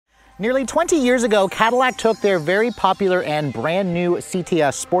Nearly 20 years ago, Cadillac took their very popular and brand new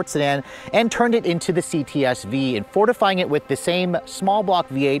CTS sports sedan and turned it into the CTS-V, and fortifying it with the same small block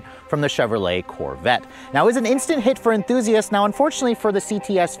V8 from the Chevrolet Corvette. Now, it was an instant hit for enthusiasts. Now, unfortunately for the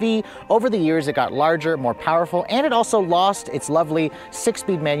CTS-V, over the years it got larger, more powerful, and it also lost its lovely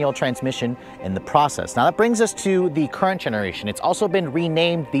 6-speed manual transmission in the process. Now, that brings us to the current generation. It's also been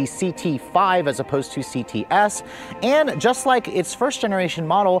renamed the CT5 as opposed to CTS, and just like its first generation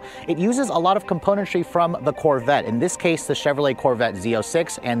model, it uses a lot of componentry from the Corvette, in this case the Chevrolet Corvette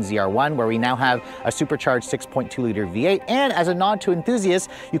Z06 and ZR1, where we now have a supercharged 6.2-liter V8. And as a nod to enthusiasts,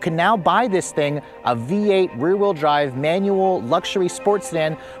 you can now buy this thing, a V8 rear-wheel drive manual luxury sports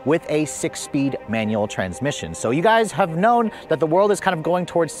sedan with a 6-speed manual transmission. So you guys have known that the world is kind of going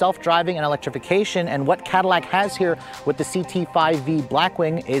towards self-driving and electrification, and what Cadillac has here with the CT5-V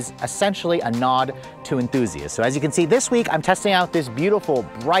Blackwing is essentially a nod to enthusiasts. So as you can see, this week I'm testing out this beautiful,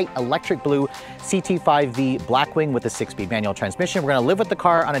 bright, electric blue CT5-V Blackwing with a 6-speed manual transmission. We're going to live with the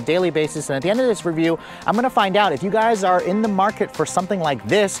car on a daily basis, and at the end of this review, I'm going to find out if you guys are in the market for something like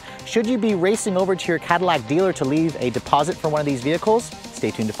this. Should you be racing over to your Cadillac dealer to leave a deposit for one of these vehicles? Stay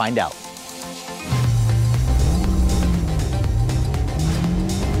tuned to find out.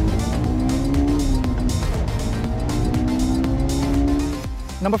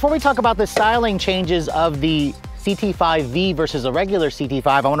 Now, before we talk about the styling changes of the CT5-V versus a regular CT5,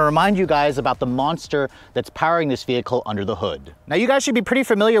 I want to remind you guys about the monster that's powering this vehicle under the hood. Now, you guys should be pretty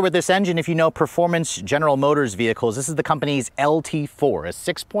familiar with this engine if you know performance General Motors vehicles. This is the company's LT4, a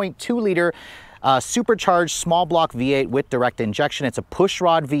 6.2-liter supercharged small block V8 with direct injection. It's a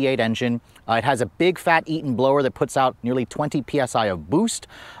pushrod V8 engine. It has a big fat Eaton blower that puts out nearly 20 PSI of boost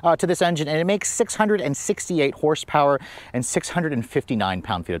to this engine, and it makes 668 horsepower and 659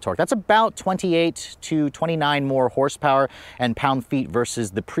 pound-feet of torque. That's about 28 to 29 more horsepower and pound-feet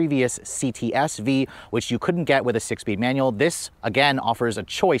versus the previous CTS-V, which you couldn't get with a 6-speed manual. This, again, offers a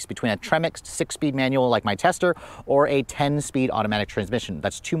choice between a Tremix 6-speed manual like my tester or a 10-speed automatic transmission.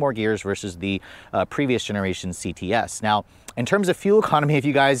 That's 2 more gears versus the previous generation CTS. Now, in terms of fuel economy, if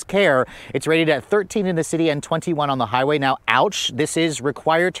you guys care, it's rated at 13 in the city and 21 on the highway. Now, ouch, this is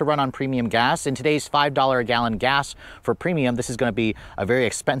required to run on premium gas. In today's $5 a gallon gas for premium, this is going to be a very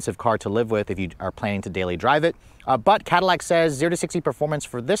expensive car to live with if you are planning to daily drive it. But Cadillac says 0 to 60 performance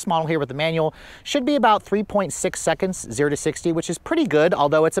for this model here with the manual should be about 3.6 seconds 0 to 60, which is pretty good,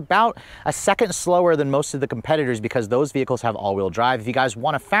 although it's about a second slower than most of the competitors because those vehicles have all-wheel drive. If you guys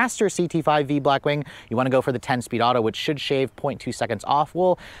want a faster CT5-V Blackwing, you want to go for the 10-speed auto, which should shave 0.2 seconds off.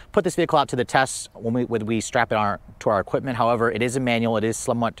 We'll put this vehicle out to the test when we strap it to our equipment. However, it is a manual. It is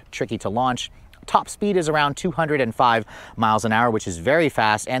somewhat tricky to launch. Top speed is around 205 miles an hour, which is very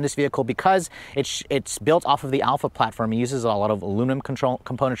fast. And this vehicle, because it's built off of the Alpha platform, it uses a lot of aluminum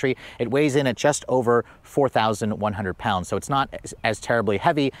componentry. It weighs in at just over 4,100 pounds. So it's not as terribly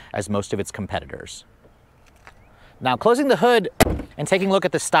heavy as most of its competitors. Now, closing the hood and taking a look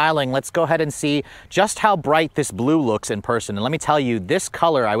at the styling, let's go ahead and see just how bright this blue looks in person. And let me tell you, this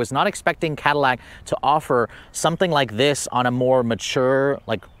color, I was not expecting Cadillac to offer something like this on a more mature,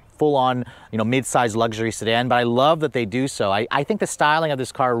 like full-on, mid-size luxury sedan, but I love that they do so. I think the styling of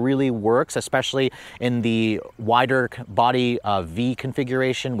this car really works, especially in the wider body V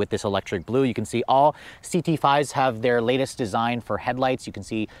configuration with this electric blue. You can see all CT5s have their latest design for headlights. You can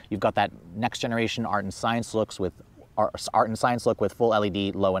see you've got that next generation art and science look with full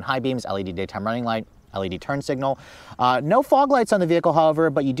LED low and high beams, LED daytime running light, LED turn signal. No fog lights on the vehicle, however,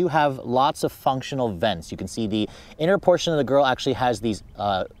 but you do have lots of functional vents. You can see the inner portion of the grille actually has these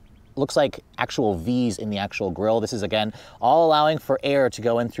looks like actual V's in the actual grille. This is, again, all allowing for air to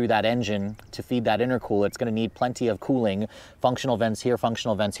go in through that engine to feed that intercooler. It's going to need plenty of cooling. Functional vents here,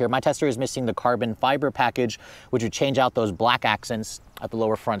 functional vents here. My tester is missing the carbon fiber package, which would change out those black accents at the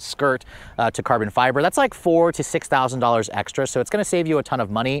lower front skirt to carbon fiber. That's like $4,000 to $6,000 extra, so it's going to save you a ton of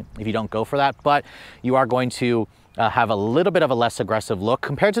money if you don't go for that, but you are going to have a little bit of a less aggressive look.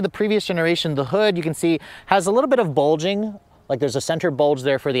 Compared to the previous generation, the hood, you can see, has a little bit of bulging. Like there's a center bulge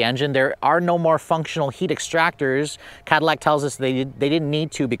there for the engine. There are no more functional heat extractors. Cadillac tells us they didn't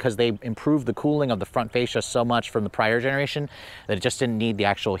need to because they improved the cooling of the front fascia so much from the prior generation that it just didn't need the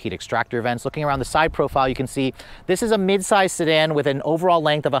actual heat extractor vents. Looking around the side profile, you can see this is a mid-size sedan with an overall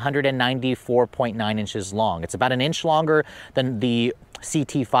length of 194.9 inches long. It's about an inch longer than the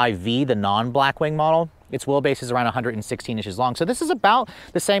CT5-V, the non-Blackwing model. Its wheelbase is around 116 inches long. So this is about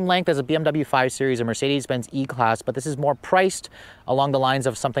the same length as a BMW 5 Series or Mercedes-Benz E-Class, but this is more priced along the lines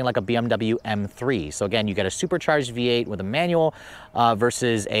of something like a BMW M3. So again, you get a supercharged V8 with a manual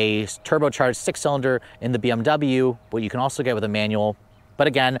versus a turbocharged 6-cylinder in the BMW, what you can also get with a manual, But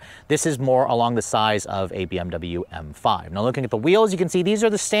again, this is more along the size of a BMW M5. Now looking at the wheels, you can see these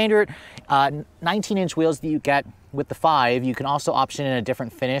are the standard 19-inch wheels that you get with the 5. You can also option in a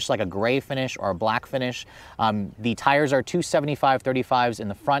different finish, like a gray finish or a black finish. The tires are 275/35s in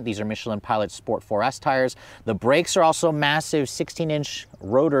the front. These are Michelin Pilot Sport 4S tires. The brakes are also massive 16-inch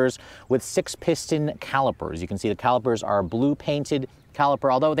rotors with 6-piston calipers. You can see the calipers are blue painted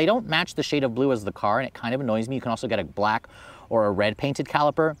caliper, although they don't match the shade of blue as the car, and it kind of annoys me. You can also get a black or a red painted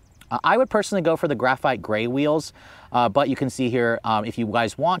caliper. I would personally go for the graphite gray wheels, but you can see here, if you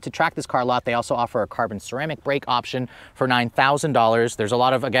guys want to track this car a lot, they also offer a carbon ceramic brake option for $9,000. There's a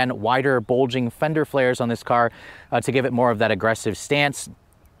lot of, again, wider bulging fender flares on this car to give it more of that aggressive stance.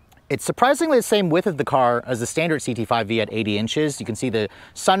 It's surprisingly the same width of the car as the standard CT5V at 80 inches. You can see the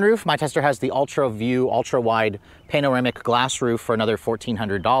sunroof. My tester has the ultra view, ultra wide panoramic glass roof for another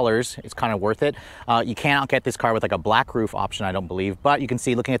 $1,400. It's kind of worth it. You cannot get this car with like a black roof option, I don't believe, but you can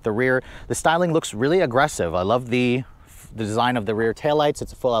see looking at the rear, the styling looks really aggressive. I love the design of the rear taillights.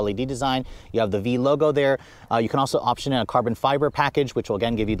 It's a full LED design. You have the V logo there. You can also option in a carbon fiber package, which will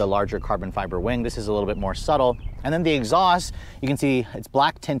again give you the larger carbon fiber wing. This is a little bit more subtle. And then the exhaust, you can see it's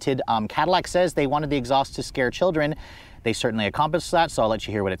black tinted. Cadillac says they wanted the exhaust to scare children. They certainly accomplished that, so I'll let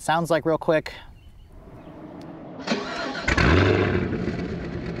you hear what it sounds like real quick.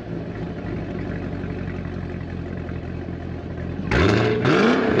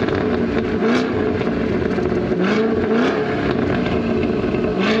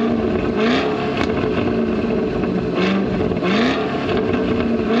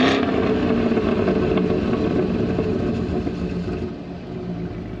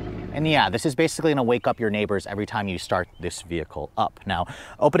 And yeah, this is basically gonna wake up your neighbors every time you start this vehicle up. Now,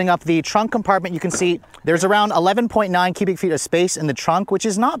 opening up the trunk compartment, you can see there's around 11.9 cubic feet of space in the trunk, which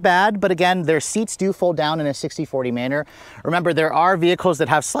is not bad, but again, their seats do fold down in a 60/40 manner. Remember, there are vehicles that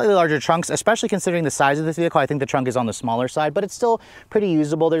have slightly larger trunks, especially considering the size of this vehicle. I think the trunk is on the smaller side, but it's still pretty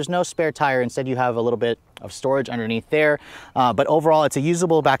usable. There's no spare tire. Instead, you have a little bit of storage underneath there. But overall, it's a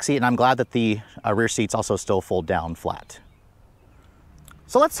usable back seat, and I'm glad that the rear seats also still fold down flat.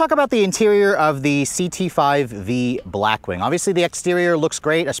 So let's talk about the interior of the CT5-V Blackwing. Obviously the exterior looks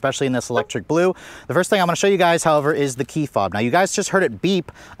great, especially in this electric blue. The first thing I'm gonna show you guys, however, is the key fob. Now you guys just heard it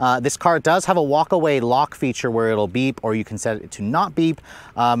beep. This car does have a walk-away lock feature where it'll beep, or you can set it to not beep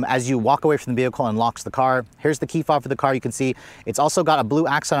as you walk away from the vehicle and locks the car. Here's the key fob for the car. You can see it's also got a blue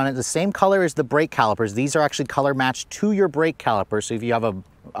accent on it, the same color as the brake calipers. These are actually color matched to your brake calipers. So if you have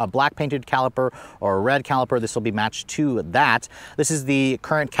a black painted caliper or a red caliper, this will be matched to that. This is the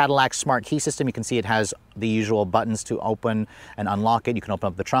current Cadillac smart key system. You can see it has the usual buttons to open and unlock it. You can open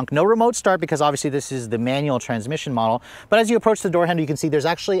up the trunk. No remote start because obviously this is the manual transmission model. But as you approach the door handle, you can see there's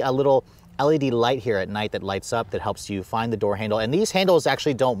actually a little LED light here at night that lights up that helps you find the door handle. And these handles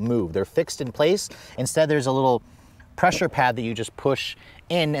actually don't move. They're fixed in place. Instead, there's a little pressure pad that you just push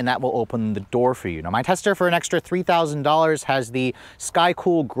in and that will open the door for you. Now my tester for an extra $3,000 has the Sky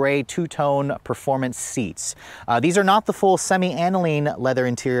Cool Gray two-tone performance seats. These are not the full semi-aniline leather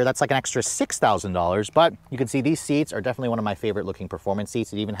interior. That's like an extra $6,000, but you can see these seats are definitely one of my favorite looking performance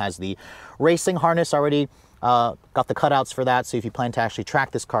seats. It even has the racing harness already. Got the cutouts for that, so if you plan to actually track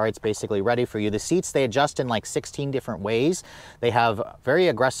this car, it's basically ready for you. The seats, they adjust in like 16 different ways. They have very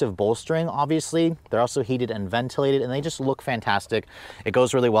aggressive bolstering, obviously. They're also heated and ventilated, and they just look fantastic. It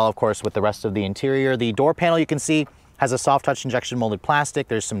goes really well, of course, with the rest of the interior. The door panel, you can see, has a soft touch injection molded plastic.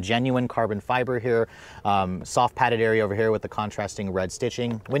 There's some genuine carbon fiber here. Soft padded area over here with the contrasting red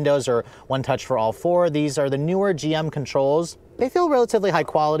stitching. Windows are one touch for all four. These are the newer GM controls. They feel relatively high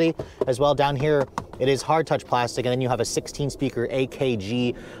quality as well. Down here, it is hard touch plastic, and then you have a 16-speaker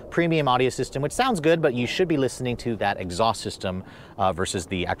AKG premium audio system, which sounds good, but you should be listening to that exhaust system versus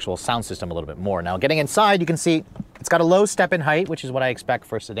the actual sound system a little bit more. Now, getting inside, you can see it's got a low step-in height, which is what I expect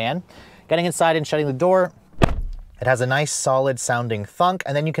for a sedan. Getting inside and shutting the door, it has a nice solid sounding thunk,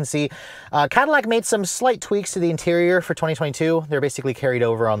 and then you can see Cadillac made some slight tweaks to the interior for 2022. They're basically carried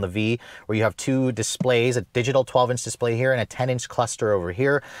over on the V, where you have two displays, a digital 12-inch display here and a 10-inch cluster over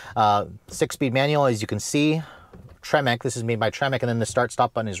here. 6-speed manual, as you can see. Tremec, this is made by Tremec, and then the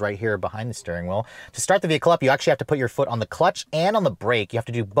start-stop button is right here behind the steering wheel. To start the vehicle up, you actually have to put your foot on the clutch and on the brake. You have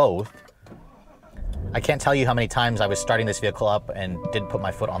to do both. I can't tell you how many times I was starting this vehicle up and did put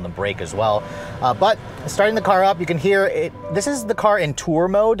my foot on the brake as well. But starting the car up, you can hear it. This is the car in tour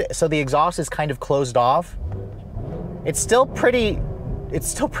mode, so the exhaust is kind of closed off. It's still pretty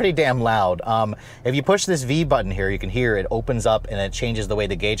damn loud. If you push this V button here, you can hear it opens up and it changes the way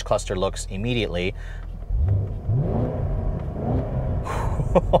the gauge cluster looks immediately.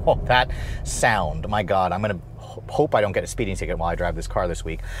 That sound, my God, I'm gonna hope I don't get a speeding ticket while I drive this car this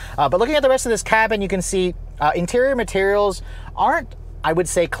week. But looking at the rest of this cabin, you can see interior materials aren't, I would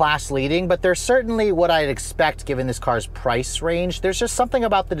say, class leading, but they're certainly what I'd expect given this car's price range. There's just something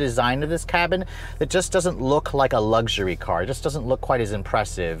about the design of this cabin that just doesn't look like a luxury car. It just doesn't look quite as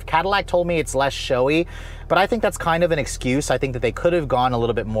impressive. Cadillac told me it's less showy, but I think that's kind of an excuse. I think that they could have gone a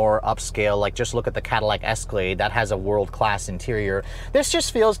little bit more upscale, like just look at the Cadillac Escalade. That has a world-class interior. This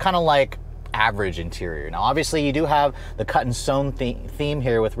just feels kind of like average interior. Now obviously you do have the cut and sewn theme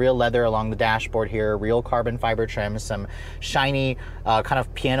here with real leather along the dashboard here, real carbon fiber trim, some shiny kind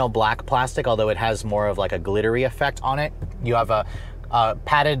of piano black plastic, although it has more of like a glittery effect on it. You have a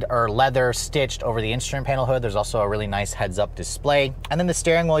padded or leather stitched over the instrument panel hood. There's also a really nice heads-up display. And then the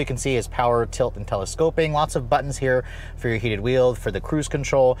steering wheel you can see is power, tilt, and telescoping. Lots of buttons here for your heated wheel, for the cruise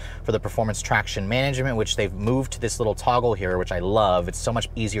control, for the performance traction management, which they've moved to this little toggle here, which I love. It's so much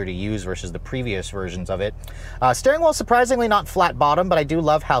easier to use versus the previous versions of it. Steering wheel surprisingly not flat bottom, but I do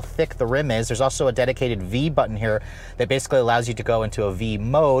love how thick the rim is. There's also a dedicated V button here that basically allows you to go into a V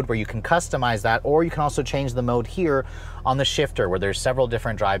mode where you can customize that, or you can also change the mode here on the shifter where there's several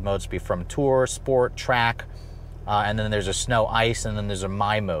different drive modes, be from Tour, Sport, Track, and then there's a Snow, Ice, and then there's a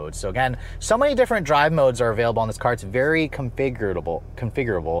My mode. So again, so many different drive modes are available on this car. It's very configurable,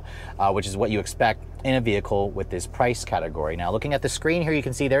 which is what you expect in a vehicle with this price category. Now looking at the screen here, you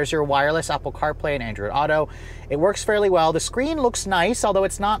can see there's your wireless Apple CarPlay and Android Auto. It works fairly well. The screen looks nice, although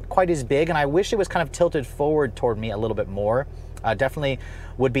it's not quite as big, and I wish it was kind of tilted forward toward me a little bit more. Definitely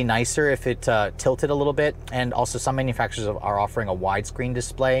would be nicer if it tilted a little bit, and also some manufacturers are offering a widescreen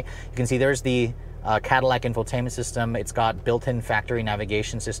display. You can see there's the Cadillac infotainment system. It's got built-in factory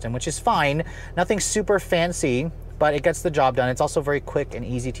navigation system, which is fine. Nothing super fancy, but it gets the job done. It's also very quick and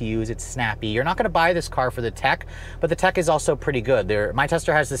easy to use. It's snappy. You're not gonna buy this car for the tech, but the tech is also pretty good. My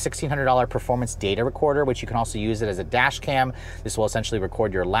tester has the $1,600 performance data recorder, which you can also use it as a dash cam. This will essentially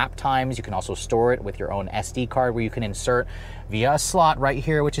record your lap times. You can also store it with your own SD card where you can insert via a slot right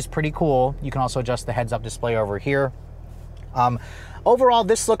here, which is pretty cool. You can also adjust the heads-up display over here. Overall,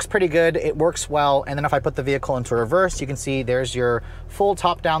 this looks pretty good. It works well. And then if I put the vehicle into reverse, you can see there's your full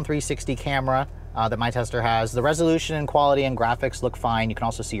top-down 360 camera that my tester has. The resolution and quality and graphics look fine. You can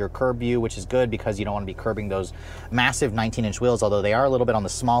also see your curb view, which is good because you don't want to be curbing those massive 19-inch wheels, although they are a little bit on the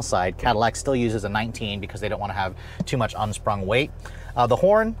small side. Cadillac still uses a 19 because they don't want to have too much unsprung weight. The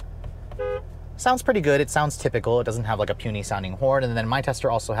horn sounds pretty good. It sounds typical. It doesn't have like a puny sounding horn. And then my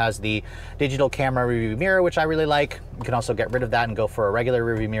tester also has the digital camera rearview mirror, which I really like. You can also get rid of that and go for a regular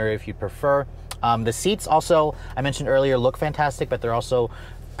rearview mirror if you prefer. The seats also, I mentioned earlier, look fantastic, but they're also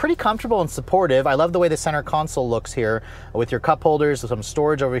pretty comfortable and supportive. I love the way the center console looks here with your cup holders, some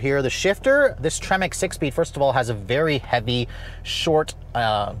storage over here. The shifter, this Tremec 6-speed, first of all, has a very heavy, short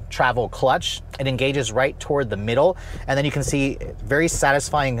travel clutch. It engages right toward the middle, and then you can see very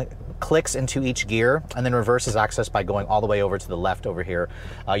satisfying clicks into each gear, and then reverse is accessed by going all the way over to the left over here.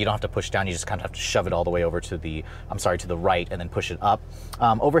 You don't have to push down, you just kind of have to shove it all the way over to the, to the right, and then push it up.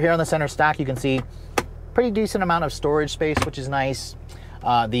 Over here on the center stack, you can see pretty decent amount of storage space, which is nice.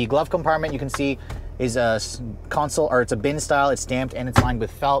 The glove compartment you can see is a console, or it's a bin style. It's stamped and it's lined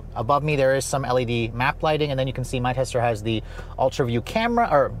with felt. Above me there is some LED map lighting, and then you can see my tester has the ultra view camera,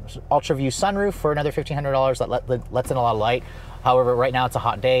 or ultra view sunroof for another $1,500 that lets in a lot of light. However, right now it's a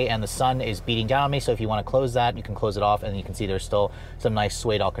hot day and the sun is beating down on me, so if you want to close that, you can close it off, and you can see there's still some nice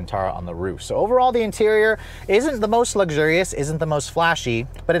suede Alcantara on the roof. So overall, the interior isn't the most luxurious, isn't the most flashy,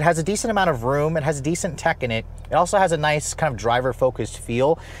 but it has a decent amount of room. It has decent tech in it. It also has a nice kind of driver-focused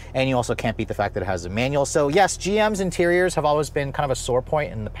feel, and you also can't beat the fact that it has a manual. So yes, GM's interiors have always been kind of a sore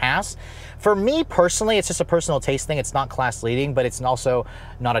point in the past. For me personally, it's just a personal taste thing. It's not class leading, but it's also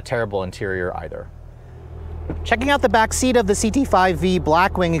not a terrible interior either. Checking out the back seat of the CT5-V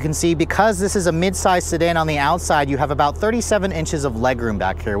Blackwing, you can see because this is a mid-size sedan on the outside, you have about 37 inches of legroom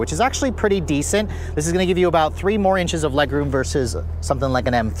back here, which is actually pretty decent. This is going to give you about 3 more inches of legroom versus something like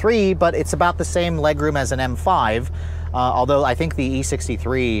an M3, but it's about the same legroom as an M5, although I think the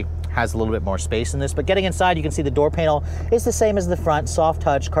E63 has a little bit more space in this. But getting inside, you can see the door panel is the same as the front, soft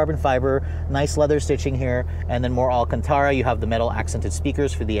touch, carbon fiber, nice leather stitching here, and then more Alcantara. You have the metal accented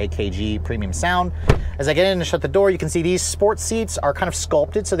speakers for the AKG premium sound. As I get in and shut the door, you can see these sports seats are kind of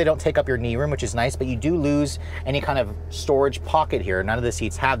sculpted so they don't take up your knee room, which is nice, but you do lose any kind of storage pocket here. None of the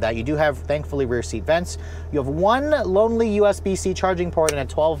seats have that. You do have, thankfully, rear seat vents. You have one lonely USB-C charging port and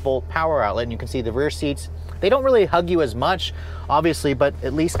a 12-volt power outlet, and you can see the rear seats, they don't really hug you as much, obviously, but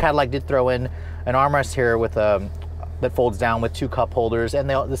at least Cadillac did throw in an armrest here with that folds down with 2 cup holders, and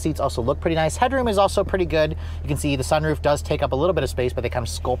the seats also look pretty nice. Headroom is also pretty good. You can see the sunroof does take up a little bit of space, but they kind of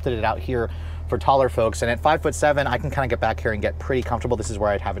sculpted it out here for taller folks. And at 5'7", I can kind of get back here and get pretty comfortable. This is where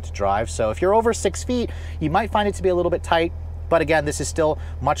I'd have it to drive. So if you're over 6 feet, you might find it to be a little bit tight. But again, this is still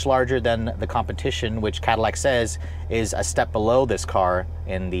much larger than the competition, which Cadillac says is a step below this car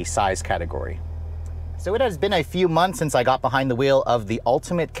in the size category. So it has been a few months since I got behind the wheel of the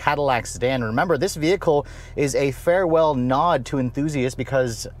ultimate Cadillac sedan. Remember, this vehicle is a farewell nod to enthusiasts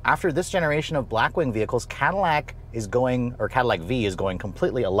because after this generation of Blackwing vehicles, Cadillac is going, or Cadillac V is going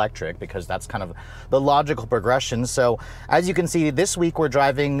completely electric because that's kind of the logical progression. So as you can see, this week we're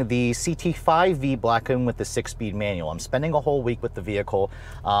driving the CT5-V Blackwing with the 6-speed manual. I'm spending a whole week with the vehicle.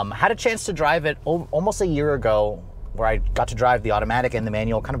 Had a chance to drive it almost a year ago, where I got to drive the automatic and the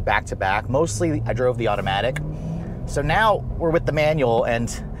manual kind of back to back. Mostly I drove the automatic. So now we're with the manual, and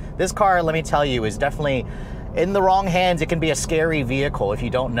this car, let me tell you, is definitely in the wrong hands. It can be a scary vehicle if you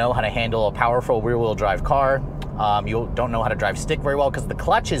don't know how to handle a powerful rear-wheel drive car. You don't know how to drive stick very well because the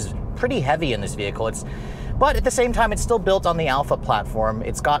clutch is pretty heavy in this vehicle. But at the same time, it's still built on the Alpha platform.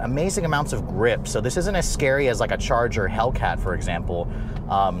 It's got amazing amounts of grip. So this isn't as scary as like a Charger Hellcat, for example.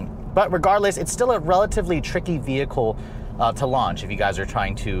 But regardless, it's still a relatively tricky vehicle to launch if you guys are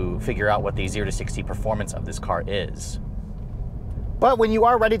trying to figure out what the 0 to 60 performance of this car is. But when you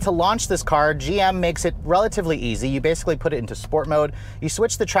are ready to launch this car, GM makes it relatively easy. You basically put it into sport mode. You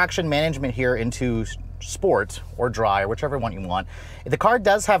switch the traction management here into sport or dry, or whichever one you want. The car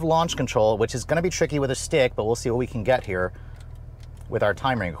does have launch control, which is going to be tricky with a stick, but we'll see what we can get here with our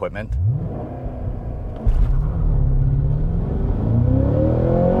timing equipment.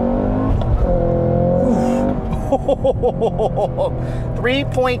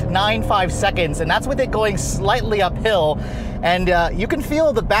 3.95 seconds, and that's with it going slightly uphill. And you can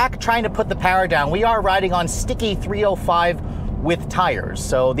feel the back trying to put the power down. We are riding on sticky 305 with tires.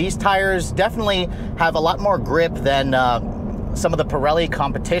 So these tires definitely have a lot more grip than some of the Pirelli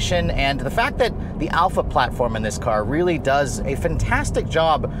competition. And the fact that the Alpha platform in this car really does a fantastic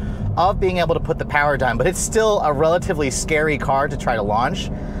job of being able to put the power down, but it's still a relatively scary car to try to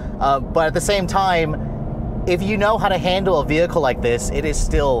launch. But at the same time, if you know how to handle a vehicle like this, it is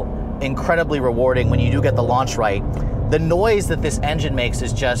still incredibly rewarding when you do get the launch right. The noise that this engine makes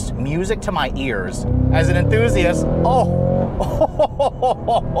is just music to my ears. As an enthusiast,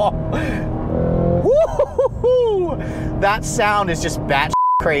 that sound is just bat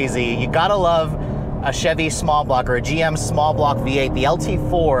crazy. You gotta love a Chevy small block or a GM small block V8. The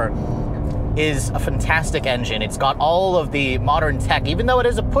LT4 is a fantastic engine. It's got all of the modern tech. Even though it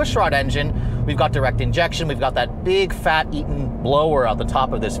is a pushrod engine, we've got direct injection, we've got that big fat Eaton blower at the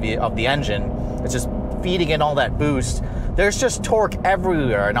top of the engine. It's just feeding in all that boost. There's just torque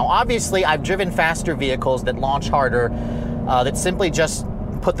everywhere. Now obviously I've driven faster vehicles that launch harder, that simply just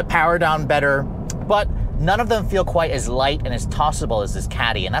put the power down better, but none of them feel quite as light and as tossable as this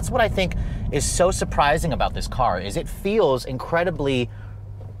Caddy. And that's what I think is so surprising about this car, is it feels incredibly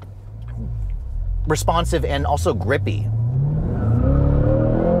responsive and also grippy.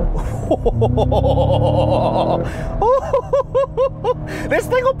 This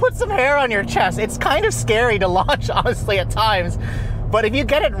thing will put some hair on your chest. It's kind of scary to launch, honestly, at times. But if you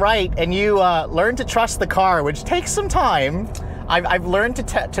get it right and you learn to trust the car, which takes some time, I've learned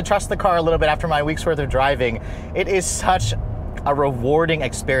to trust the car a little bit after my week's worth of driving. It is such a rewarding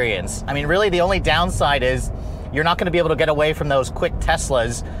experience. I mean, really the only downside is you're not going to be able to get away from those quick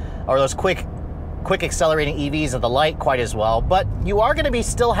Teslas or those quick accelerating EVs at the light quite as well, but you are going to be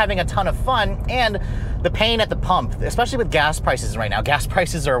still having a ton of fun. And the pain at the pump, especially with gas prices right now, gas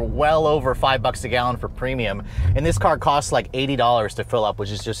prices are well over $5 a gallon for premium, and this car costs like $80 to fill up, which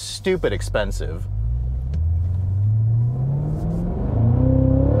is just stupid expensive.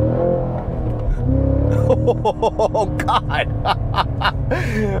 Oh God.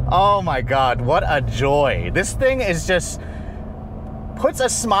 Oh my God, what a joy. This thing is just puts a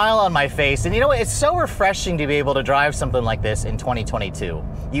smile on my face. And you know what? It's so refreshing to be able to drive something like this in 2022.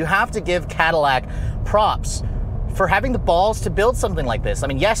 You have to give Cadillac props for having the balls to build something like this. I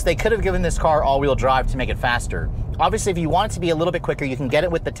mean, yes, they could have given this car all-wheel drive to make it faster. Obviously, if you want it to be a little bit quicker, you can get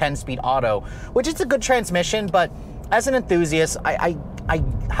it with the 10-speed auto, which is a good transmission. But as an enthusiast, I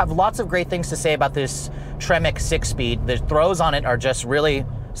have lots of great things to say about this Tremec 6-speed. The throws on it are just really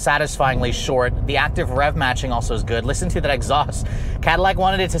satisfyingly short. The active rev matching also is good. Listen to that exhaust. Cadillac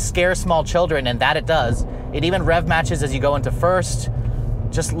wanted it to scare small children, and that it does. It even rev matches as you go into first.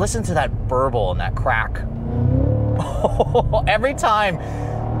 Just listen to that burble and that crack. Every time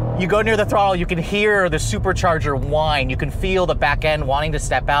you go near the throttle, you can hear the supercharger whine. You can feel the back end wanting to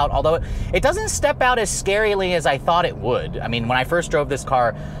step out, although it doesn't step out as scarily as I thought it would. I mean, when I first drove this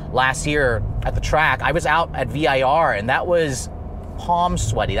car last year at the track, I was out at VIR, and that was palm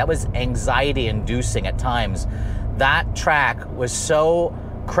sweaty. That was anxiety inducing at times. That track was so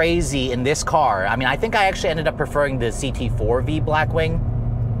crazy in this car. I mean, I think I actually ended up preferring the CT5-V Blackwing.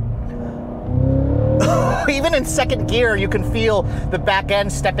 Even in second gear, you can feel the back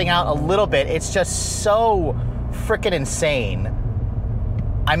end stepping out a little bit. It's just so freaking insane.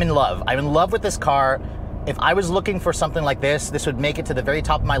 I'm in love. I'm in love with this car. If I was looking for something like this would make it to the very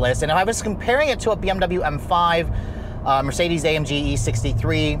top of my list. And if I was comparing it to a BMW M5, Mercedes-AMG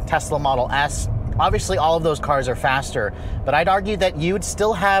E63, Tesla Model S, obviously all of those cars are faster, but I'd argue that you'd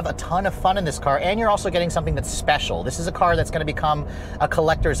still have a ton of fun in this car, and you're also getting something that's special. This is a car that's going to become a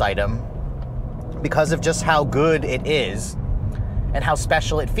collector's item because of just how good it is and how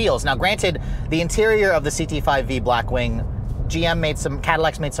special it feels. Now, granted, the interior of the CT5-V Blackwing,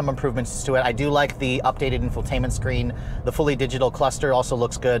 Cadillac's made some improvements to it. I do like the updated infotainment screen. The fully digital cluster also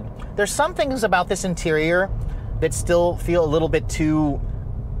looks good. There's some things about this interior that still feel a little bit too,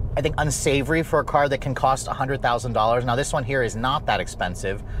 I think, unsavory for a car that can cost $100,000. Now, this one here is not that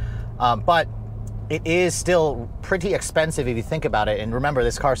expensive, but it is still pretty expensive if you think about it. And remember,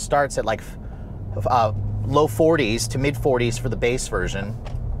 this car starts at like low 40s to mid 40s for the base version.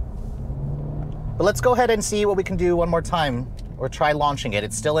 But let's go ahead and see what we can do one more time, or try launching it.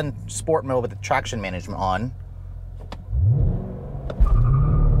 It's still in sport mode with the traction management on.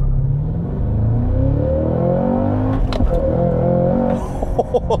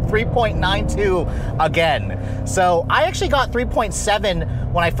 3.92 again. So I actually got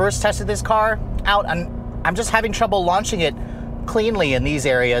 3.7 when I first tested this car out, and I'm just having trouble launching it cleanly in these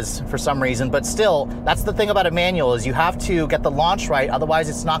areas for some reason. But still, that's the thing about a manual, is you have to get the launch right, otherwise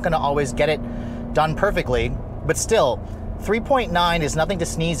it's not going to always get it done perfectly. But still, 3.9 is nothing to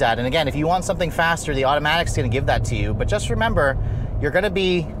sneeze at. And again, if you want something faster, the automatic's going to give that to you. But just remember, you're going to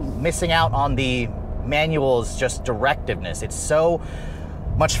be missing out on the manual's just directiveness. It's so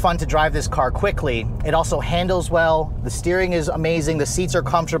much fun to drive this car quickly. It also handles well. The steering is amazing. The seats are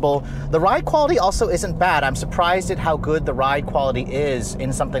comfortable. The ride quality also isn't bad. I'm surprised at how good the ride quality is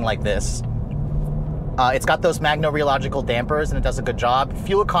in something like this. It's got those magno-rheological dampers, and it does a good job.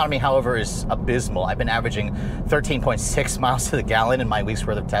 Fuel economy, however, is abysmal. I've been averaging 13.6 miles to the gallon in my week's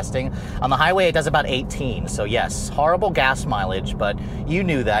worth of testing. On the highway, it does about 18. So yes, horrible gas mileage, but you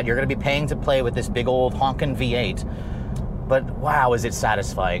knew that. You're going to be paying to play with this big old honkin' V8. But wow, is it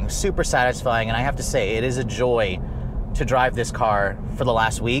satisfying. Super satisfying. And I have to say, it is a joy to drive this car for the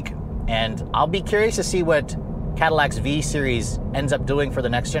last week. And I'll be curious to see what Cadillac's V Series ends up doing for the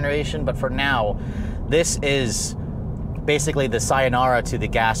next generation. But for now, this is basically the sayonara to the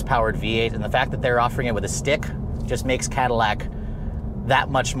gas-powered V8. And the fact that they're offering it with a stick just makes Cadillac that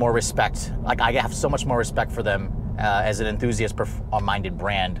much more respect. Like, I have so much more respect for them as an enthusiast-minded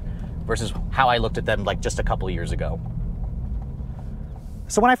brand versus how I looked at them like just a couple of years ago.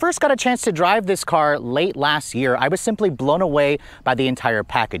 So when I first got a chance to drive this car late last year, I was simply blown away by the entire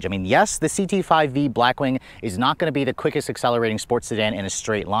package. I mean, yes, the CT5-V Blackwing is not going to be the quickest accelerating sports sedan in a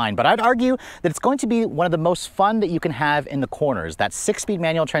straight line, but I'd argue that it's going to be one of the most fun that you can have in the corners. That 6-speed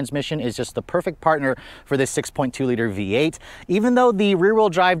manual transmission is just the perfect partner for this 6.2-liter V8. Even though the rear-wheel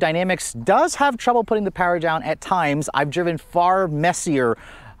drive dynamics does have trouble putting the power down at times, I've driven far messier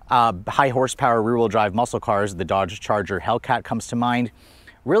high horsepower rear-wheel drive muscle cars. The Dodge Charger Hellcat comes to mind.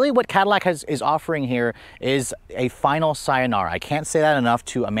 Really, what Cadillac is offering here is a final sayonara. I can't say that enough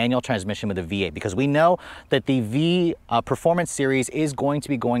to a manual transmission with a V8, because we know that the V Performance Series is going to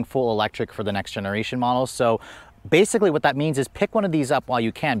be going full electric for the next generation models. So basically what that means is pick one of these up while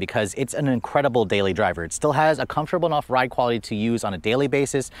you can, because it's an incredible daily driver. It still has a comfortable enough ride quality to use on a daily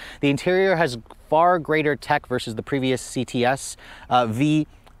basis. The interior has far greater tech versus the previous CTS V,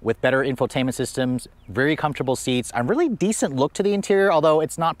 with better infotainment systems, very comfortable seats, a really decent look to the interior, although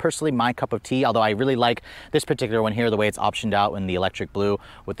it's not personally my cup of tea, although I really like this particular one here, the way it's optioned out in the electric blue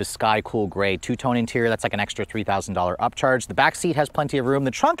with the sky cool gray two-tone interior. That's like an extra $3,000 upcharge. The back seat has plenty of room.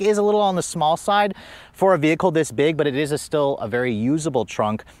 The trunk is a little on the small side for a vehicle this big, but it is still a very usable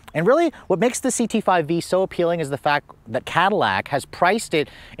trunk. And really, what makes the CT5-V so appealing is the fact that Cadillac has priced it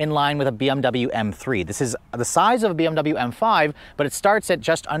in line with a BMW M3. This is the size of a BMW M5, but it starts at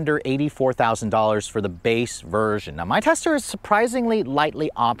just under $84,000 for the base version. Now, my tester is surprisingly lightly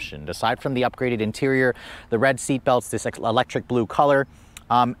optioned. Aside from the upgraded interior, the red seat belts, this electric blue color,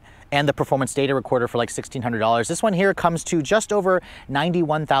 and the performance data recorder for like $1,600. This one here comes to just over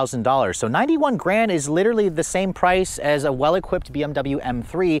 $91,000. So 91 grand is literally the same price as a well-equipped BMW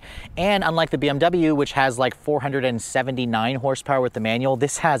M3. And unlike the BMW, which has like 479 horsepower with the manual,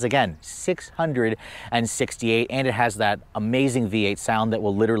 this has, again, 668, and it has that amazing V8 sound that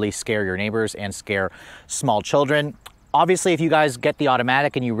will literally scare your neighbors and scare small children. Obviously, if you guys get the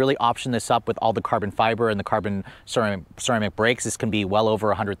automatic and you really option this up with all the carbon fiber and the carbon ceramic brakes, this can be well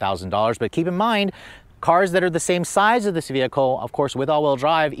over $100,000. But keep in mind, cars that are the same size of this vehicle, of course, with all-wheel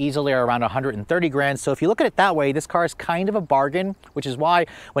drive, easily are around 130 grand. So if you look at it that way, this car is kind of a bargain, which is why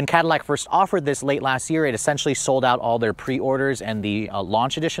when Cadillac first offered this late last year, it essentially sold out all their pre-orders and the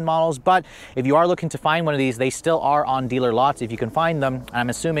launch edition models. But if you are looking to find one of these, they still are on dealer lots if you can find them. And I'm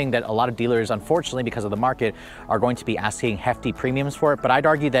assuming that a lot of dealers, unfortunately, because of the market, are going to be asking hefty premiums for it. But I'd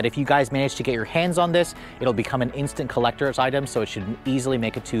argue that if you guys manage to get your hands on this, it'll become an instant collector's item. So it should easily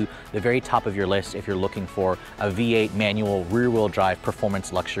make it to the very top of your list if you're looking for a V8 manual rear-wheel drive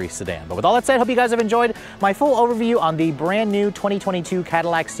performance luxury sedan. But with all that said, hope you guys have enjoyed my full overview on the brand new 2022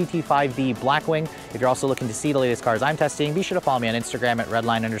 Cadillac CT5-V Blackwing. If you're also looking to see the latest cars I'm testing, be sure to follow me on Instagram at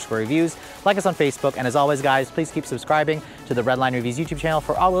Redline_reviews, like us on Facebook, and as always guys, please keep subscribing to the Redline Reviews YouTube channel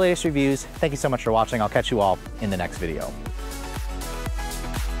for all the latest reviews. Thank you so much for watching. I'll catch you all in the next video.